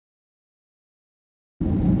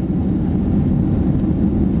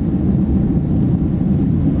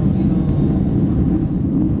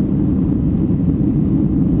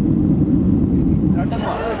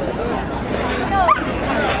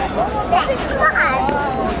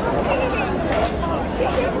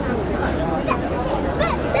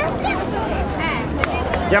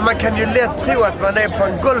Ja, man kan ju lätt tro att man är på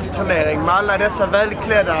en golfturnering med alla dessa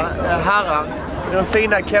välklädda herrar i de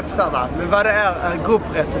fina kepsarna. Men vad det är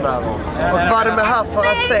gruppresenärer. Och vad de är här för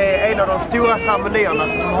att se en av de stora ceremonierna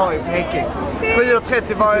som de har i Peking.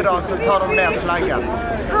 7:30 varje dag så tar de ner flaggan.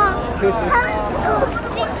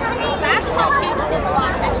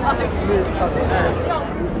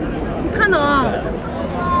 Hallå!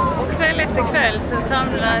 Och kväll efter kväll så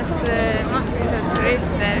samlas massvis av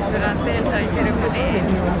turister för att delta i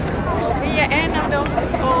ceremonin. Vi är en av dem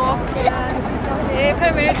och det är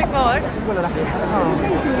 5 minuter kvar.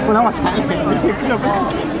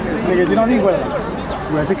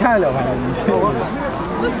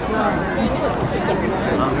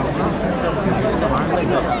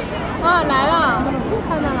 Ah, nej då.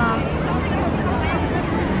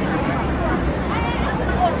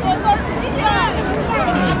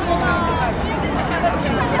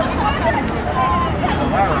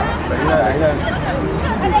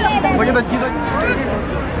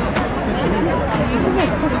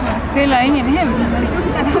 Spelar ingen hem.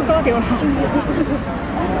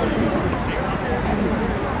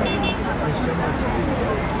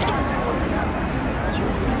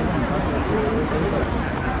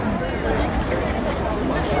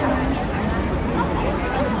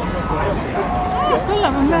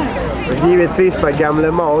 Givetvis var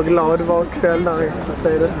gamle Mar glad var kväll där efter att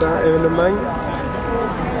se detta evenemang.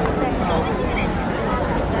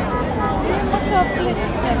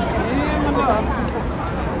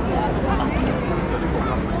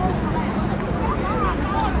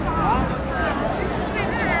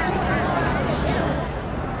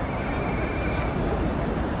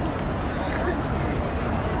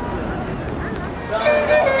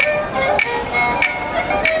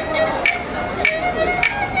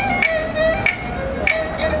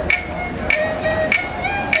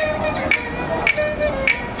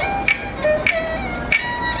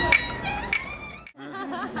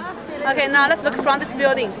 Okay, now let's look from this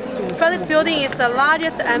building. From this building is the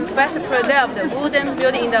largest and best preserved wooden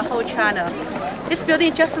building in the whole China. This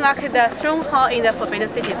building just like the Stone Hall in the Forbidden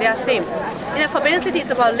City, they are same. In the Forbidden City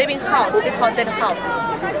it's about living house, this is about dead house.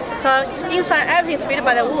 So inside everything is built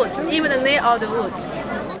by the wood, even the nail of the wood.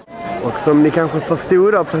 Och som ni kanske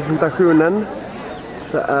förstod av presentationen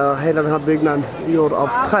så är hela den här byggnaden gjord av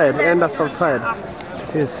träd, endast av träd.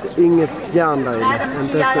 Det finns inget järn där inne,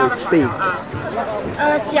 inte ens en spik.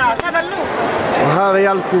 Och här i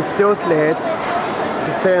all sin ståtlighet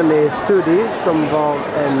så ser ni Sudi som var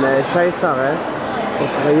en kejsare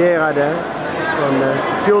och regerade från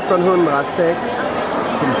 1406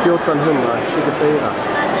 till 1424.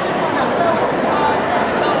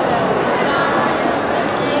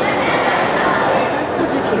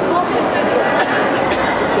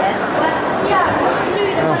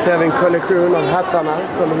 Här ser vi en kollektion av hattarna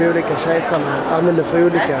som de olika kejsarna använde för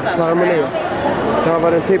olika ceremonier. Det här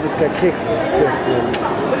var den typiska krigsutstyrselen.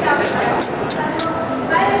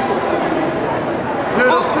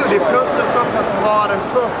 Bruder Sudi påstås också att han var den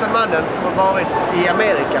första mannen som har varit i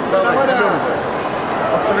Amerika före Columbus.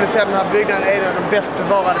 Och som ni ser, den här byggnaden är en av de bäst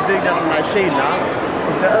bevarade byggnaderna i Kina.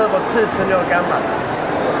 Och det är över 1000 år gammalt.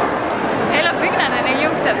 Hela byggnaden är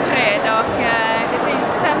gjord av träd och det finns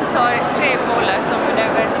 15 träpålar som är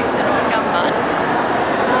över 1000 år gammalt.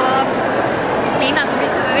 Och innan så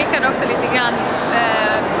visade Rickard också lite grann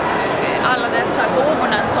alla dessa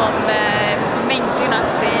gåvorna som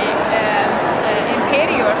Ming-dynasti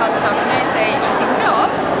imperier hade tagit med sig i sin grav.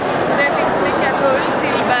 Och det finns mycket guld,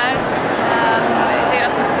 silver,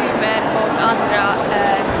 deras kostymer och andra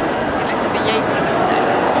till exempel gejprodukter.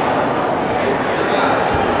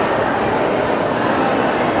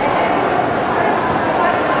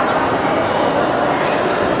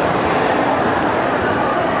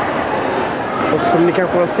 Och som ni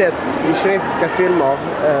kanske har sett i kinesiska filmer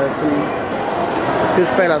som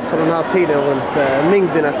utspelas för den här tiden runt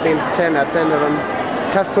Ming-dynastin så ser ni att en av de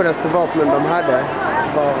kraftfullaste vapnen de hade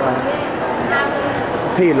var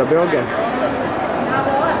pil och båge.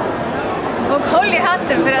 Och håll i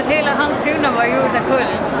hatten för att hela hans krona var gjord av guld.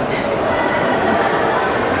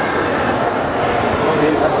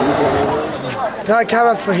 Det här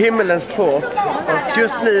kallas för himmelens port och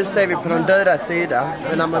just nu ser vi på den döda sida.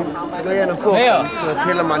 Men när man går igenom porten så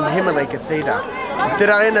tillhör man himmelrikets sida. Och det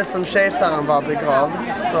där inne som kejsaren var begravd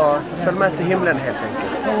så följ med till himlen helt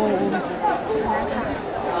enkelt.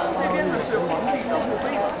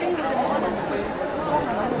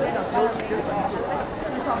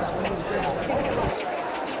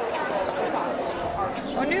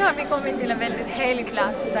 Och nu har vi kommit till en väldigt helig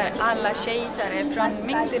plats där alla kejsare från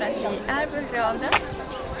Ming-dynastin är begravda.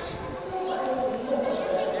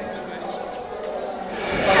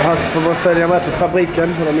 Här så får man följa med till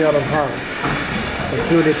fabriken hur de gör de här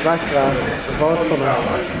otroligt vackra vaserna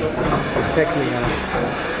och teckningarna.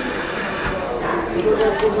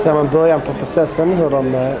 Ser man början på processen hur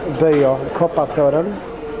de böjer koppartråden.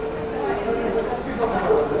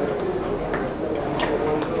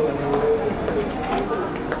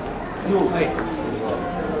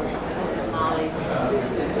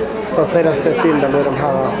 Och sedan sätta in dem i de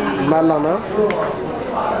här mallarna.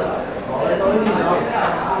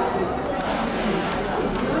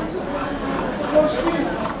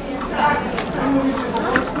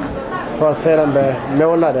 För att sedan bli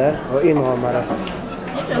målade och inramade.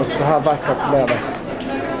 Och så här vackert blir det.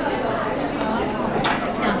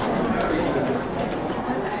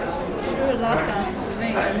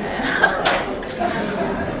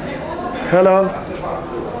 Hello.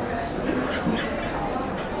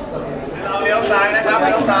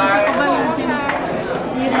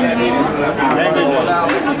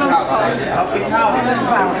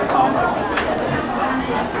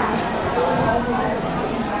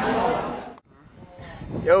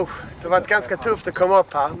 Jo, det har varit ganska tufft att komma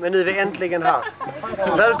upp här, men nu är vi äntligen här.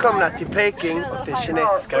 Välkomna till Peking och till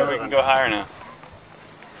kinesiska muren. We can go higher now.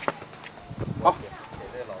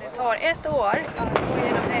 Det tar 1 år att gå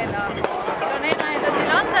igenom hela, från ena ändan till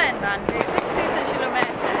andra ändan. Det är 6000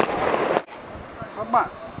 kilometer.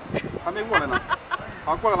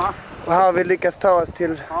 Och här har vi lyckats ta oss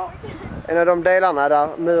till en av de delarna där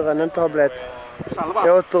muren inte har blivit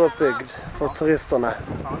återuppbyggd för turisterna.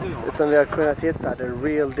 Utan vi har kunnat hitta the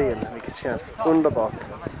real deal, vilket känns underbart.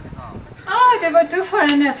 Det var tuffare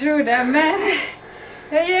än jag trodde, men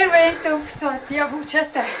jag ger mig inte upp så att jag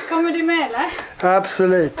fortsätter. Kommer du med eller?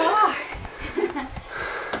 Absolut.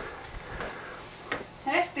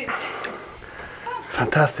 Häftigt.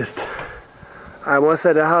 Fantastiskt. Jag måste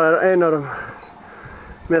säga, det här är en av de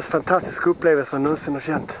mest fantastiska upplevelser jag någonsin har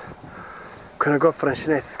känt. Kunna gå för den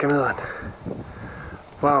kinesiska muren.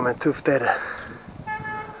 Wow, men tufft är det.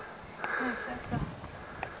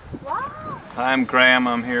 Hi, I'm Graham.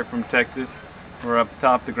 I'm here from Texas. We're up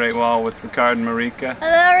top the Great Wall with Rickard and Maarika.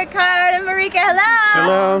 Hello, Rickard and Maarika. Hello.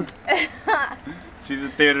 Hello. She's a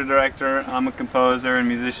theater director. I'm a composer and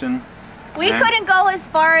musician. We couldn't go as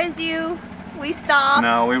far as you. We stopped.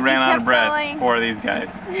 No, we ran out of breath going. for these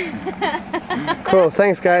guys. Cool,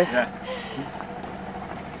 thanks guys. Yeah.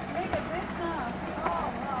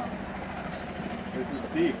 This is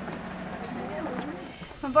steep.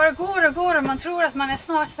 Man bara går och går och man tror att man är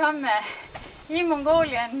snart framme i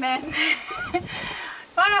Mongolien, men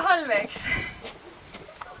bara halvvägs.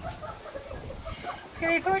 Ska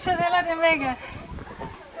vi fortsätta hela den vägen?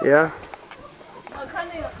 Ja.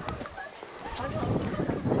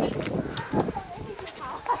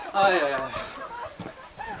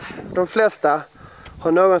 De flesta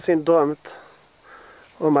har någonsin drömt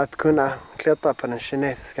om att kunna klättra på den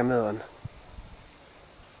kinesiska muren.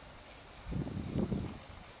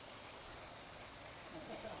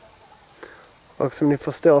 Och som ni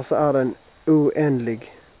förstår så är den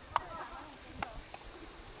oändlig.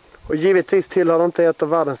 Och givetvis tillhör det inte ett av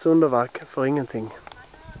världens underverk för ingenting.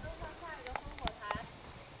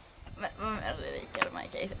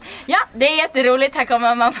 Ja, det är jätteroligt. Här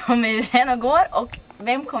kommer man på muren och går. Och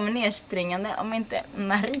vem kommer nerspringande om inte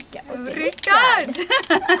Maarika och Rickard!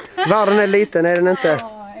 Världen är liten, är den inte?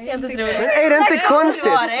 Helt otroligt. Men är det inte konstigt?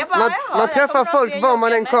 Man träffar folk var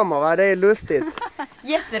man än kommer, va? Det är lustigt.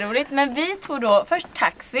 Jätteroligt, men vi tog då först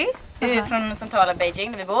taxi från centrala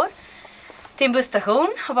Beijing där vi bor till en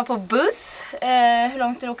busstation, hoppade på buss. Hur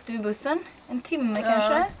långt åkte vi bussen? En timme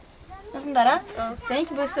kanske? Och sånt där. Sen gick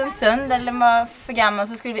bussen sönder, eller var för gammal,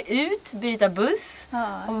 så skulle vi ut, byta buss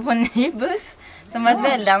och på en ny buss. Sen var ett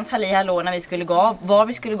väldans halli hallå när vi skulle gå av, var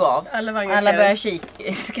vi skulle gå av. Alla började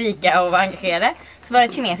skrika och var engagerade. Så var det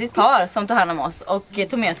ett kinesiskt par som tog hand om oss och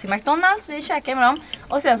tog med oss till McDonalds. Vi käkade med dem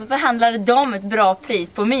och sen så förhandlade de ett bra pris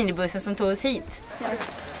på minibussen som tog oss hit.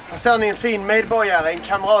 Här ser ni en fin medborgare, en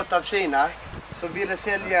kamrat av Kina, som ville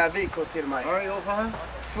sälja vykort till mig.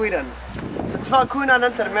 Sweden. Så tyvärr kunde han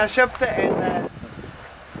inte det, men jag köpte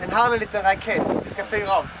en härlig liten raket som vi ska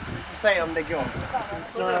fyra av. Så vi får se om det går.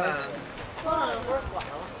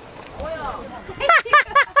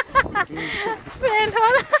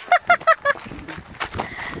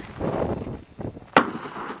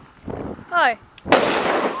 Oj.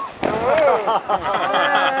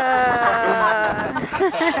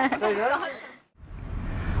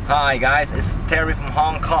 Hi guys, it's Terry from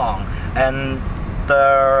Hong Kong, and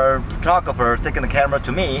the photographer taking the camera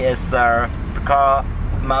to me is Rickard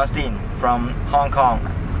Malmsten from Hong Kong.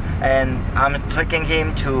 and I'm taking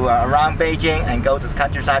him to around Beijing and go to the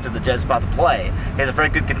countryside to the jazz spot to play. He's a very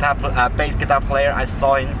good guitar, bass guitar player. I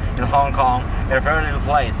saw him in Hong Kong in a very little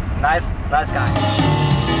place. Nice guy.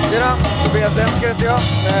 Tjena, Tobias Demker heter jag.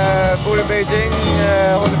 Bor i Beijing,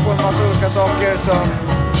 håller på med massa olika saker som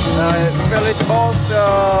spelar lite bas, jag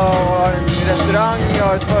har en restaurang, jag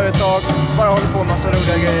har ett företag, bara håller på med massa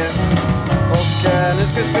roliga grejer. Och nu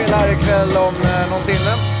ska vi spela här ikväll om någon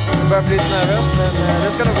timme. Det börjar bli lite nervöst, men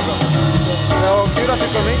det ska nog gå bra. Ja, kul att du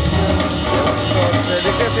kom hit. Så vi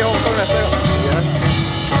ses i Hong Kong nästa gång.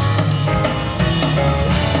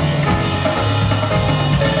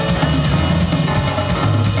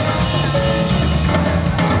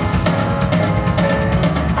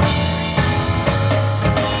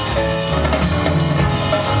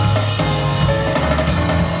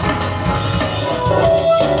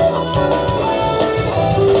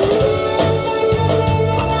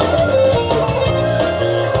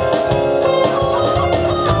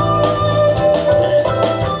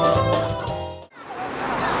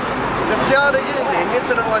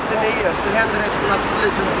 Så hände det som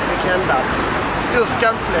absolut inte fick hända. En stor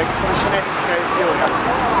skamfläck för den kinesiska historien.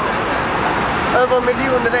 Över 1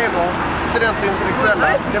 miljon elever, studenter och intellektuella,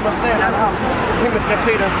 demonstrerade på Himmelska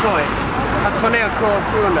fridens torg för att få ner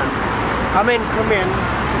korruptionen. Armén kom in,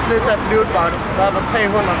 ska sluta ett blodbad där över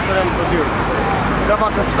 300 studenter dog. Det har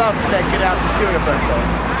varit en svart fläck i deras historieböcker.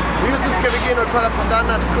 Och just nu ska vi gå in och kolla på ett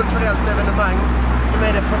annat kulturellt evenemang som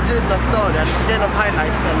är den förbjudna staden, en av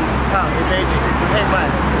highlightsen här i Beijing. Så häng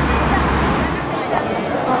med!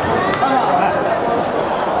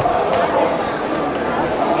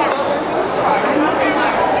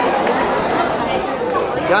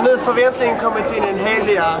 Ja, nu så har vi äntligen kommit in i den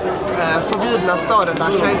heliga, förbjudna staden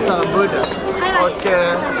där kejsaren bodde. Och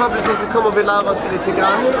förhoppningsvis så kommer vi lära oss lite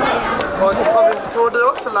grann. Och förhoppningsvis kommer du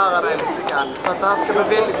också lära dig lite grann. Så att det här ska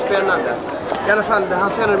bli väldigt spännande. I alla fall, här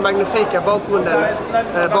ser ni den magnifika bakgrunden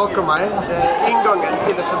bakom mig. Ingången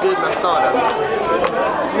till den förbjudna staden.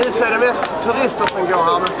 Nu så är det mest turister som går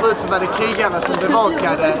här, men förut så var det krigare som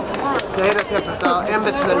bevakade det hela templet där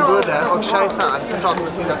ämbetsmän bodde och kejsaren såklart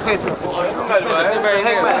med sina 3000 personer. Så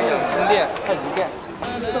häng med!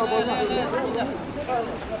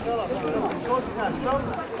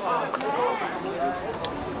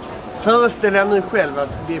 Föreställ er nu själv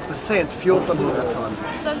att vi är på sent 1400-tal.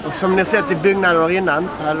 Och som ni sett i byggnader innan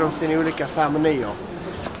så hade de sina olika ceremonier.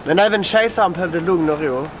 Men även kejsaren behövde lugn och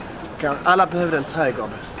ro. Och alla behövde en trädgård.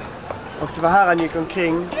 Och det var här han gick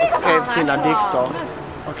omkring och skrev sina dikter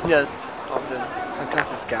och njöt av den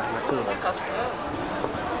fantastiska naturen.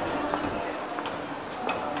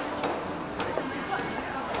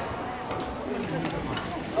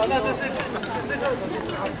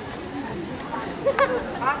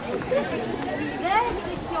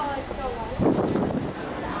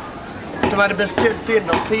 De hade beställt in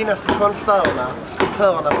de finaste konstnärerna och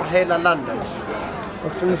skulptörerna för hela landet.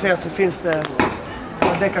 Och som ni ser så finns det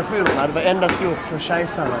dekorationerna, det var endast gjort för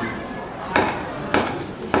kejsaren.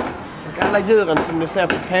 Och alla djuren som ni ser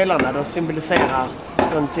på pelarna, de symboliserar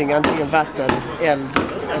någonting, antingen vatten, eld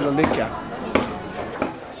eller lycka.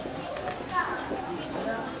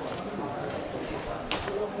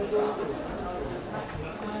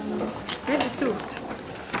 Väldigt stort.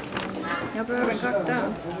 Jag behöver en karta.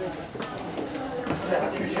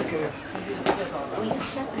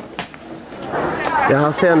 Ja,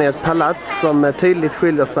 här ser ni ett palats som tydligt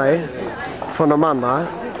skiljer sig från de andra.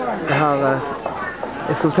 Det här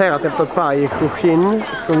är skulpterat efter ett berg i Hou Hai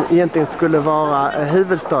som egentligen skulle vara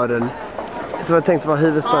huvudstaden. Som var tänkt att vara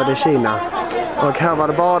huvudstad i Kina. Och här var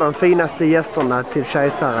det bara de finaste gästerna till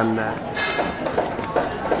kejsaren.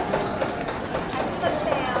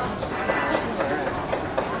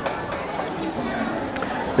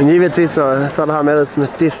 Men givetvis så ser det här med ut som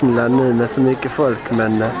ett Disneyland nu med så mycket folk,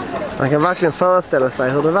 men man kan verkligen föreställa sig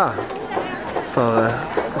hur det var för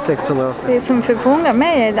 600 år sedan. Det som förfångar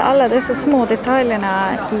mig är alla dessa små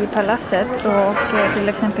detaljerna i palatset och till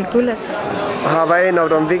exempel kullersten. Här var en av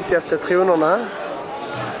de viktigaste tronerna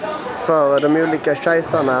för de olika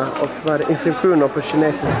kejsarna och så var det instruktioner på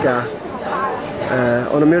kinesiska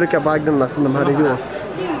och de olika bragderna som de hade gjort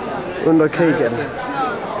under krigen.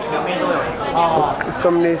 Och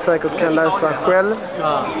som ni säkert kan läsa själv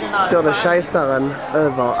står det kejsaren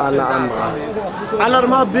över alla andra. Alla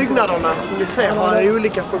de här byggnaderna som ni ser har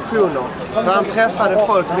olika funktioner. Där han träffade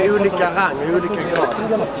folk med olika rang och olika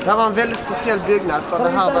grad. Det här var en väldigt speciell byggnad för det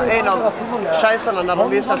här var en av kejsarna när de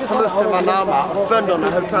visade att förlusten var närmare och bönderna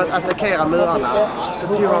höll på att attackera murarna. Så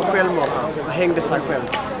tog han självmord här och hängde sig själv.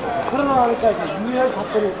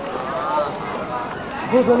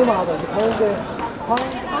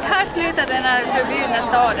 Och här slutar den här förbjudna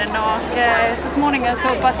staden och så småningom så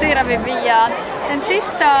passerar vi via den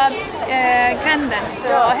sista gränden.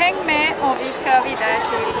 Så häng med och vi ska vidare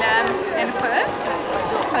till en sjö.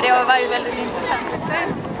 Och det var ju väldigt intressant att se.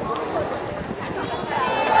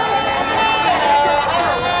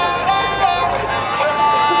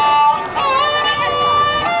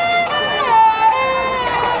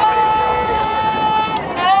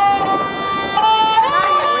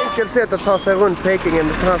 Enkelt sätt att ta sig runt Peking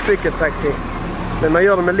med sån här cykeltaxi. Men man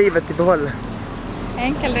gör det med livet i behåll.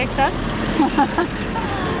 Enkel Rickard.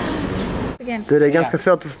 Du, det är ganska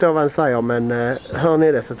svårt att förstå vad han säger, men hör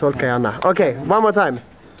ni det så tolkar jag gärna. Okej, one more time.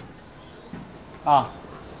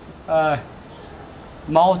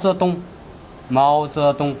 Mao Zedong. Mao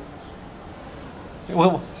Zedong.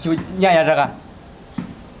 我就念下这个。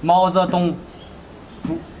毛泽东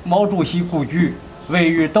毛主席故居位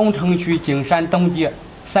于东城区景山东街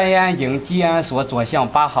三眼井吉安所左巷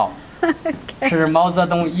8号，是毛泽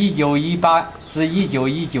东1918至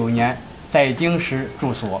1919年在京时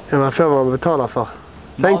住所。 Man får vad man betalar för.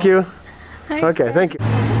 Thank you. Okay, thank you.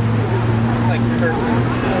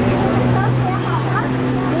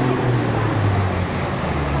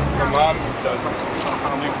 Mom does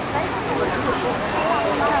pounding.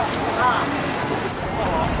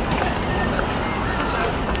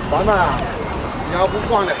 Mamma, 你要不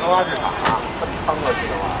逛这荷花市场啊，趟过去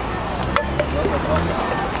的话。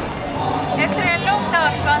 Efter en lång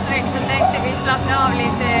dagsvandring så tänkte vi slappna av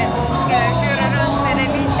lite och köra runt med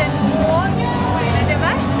en liten båt. Men det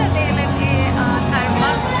värsta delen är att här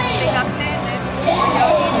Malmsten är kaptenen och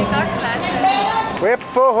jag som är kartläsare.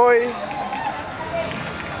 Skepp ohoj!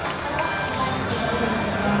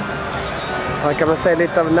 Här kan man se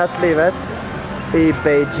lite av nattlivet i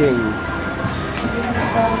Beijing.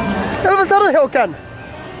 Ja, vad sa du Håkan?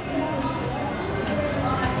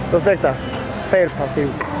 Ursäkta, fel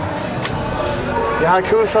person. Ja, här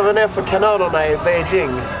kursar vi ner för kanalerna i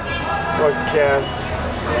Beijing. Och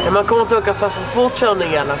man kommer inte åka fast för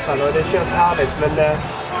fortkörning i alla fall och det känns härligt. Men det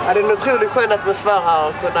är en otroligt skön atmosfär här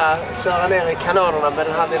att kunna köra ner i kanalerna med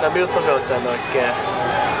den här lilla motorbåten. Och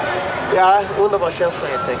ja, underbar känsla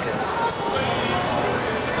helt enkelt.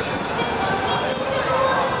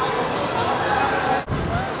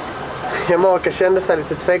 Maarika kände sig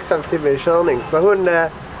lite tveksam till min körning så hon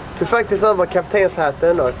tog faktiskt över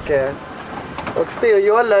kaptenshatten och styr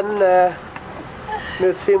jollen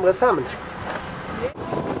mot Simrishamn.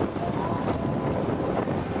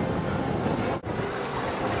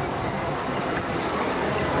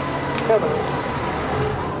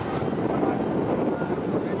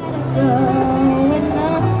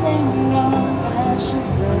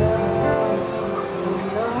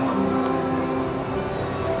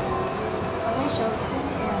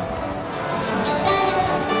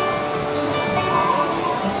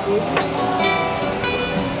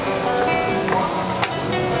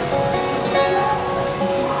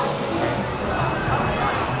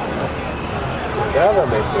 Det var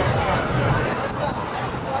mysigt.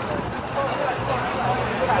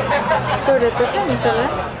 Får du det finns eller?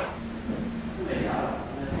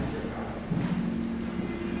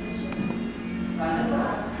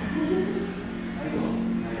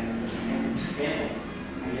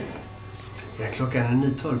 Ja, klockan är nu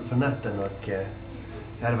 12 på natten och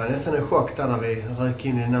ja, det var nästan en chock där när vi rök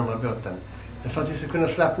in i den andra båten. Men för att vi ska kunna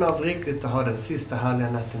slappna av riktigt och ha den sista härliga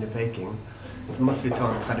natten i Peking så måste vi ta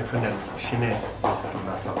en traditionell kinesisk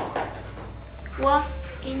massage. Och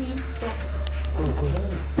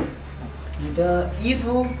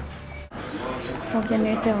en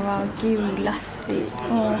liten wagyu-lassi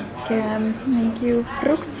och en god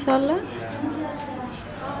fruktsallad.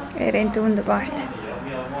 Är det inte underbart?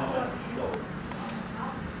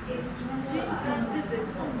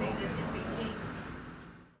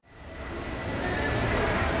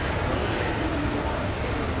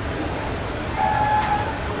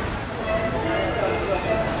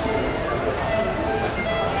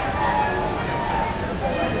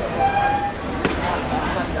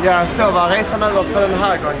 Ja, så var resan över för den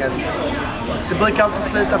här gången. Det brukar alltid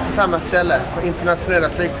sluta på samma ställe, på internationella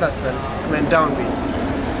flygplatsen, med en downbeat.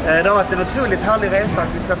 Det har varit en otroligt härlig resa och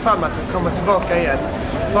vi ser fram att vi kommer tillbaka igen.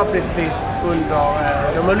 Förhoppningsvis under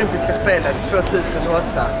de olympiska spelen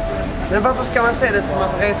 2008. Men varför ska man se det som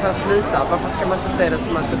att resan slutar? Varför ska man inte se det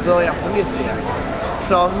som att det börjar på nytt igen?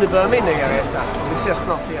 Så nu börjar min nya resa. Vi ses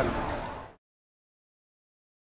snart igen.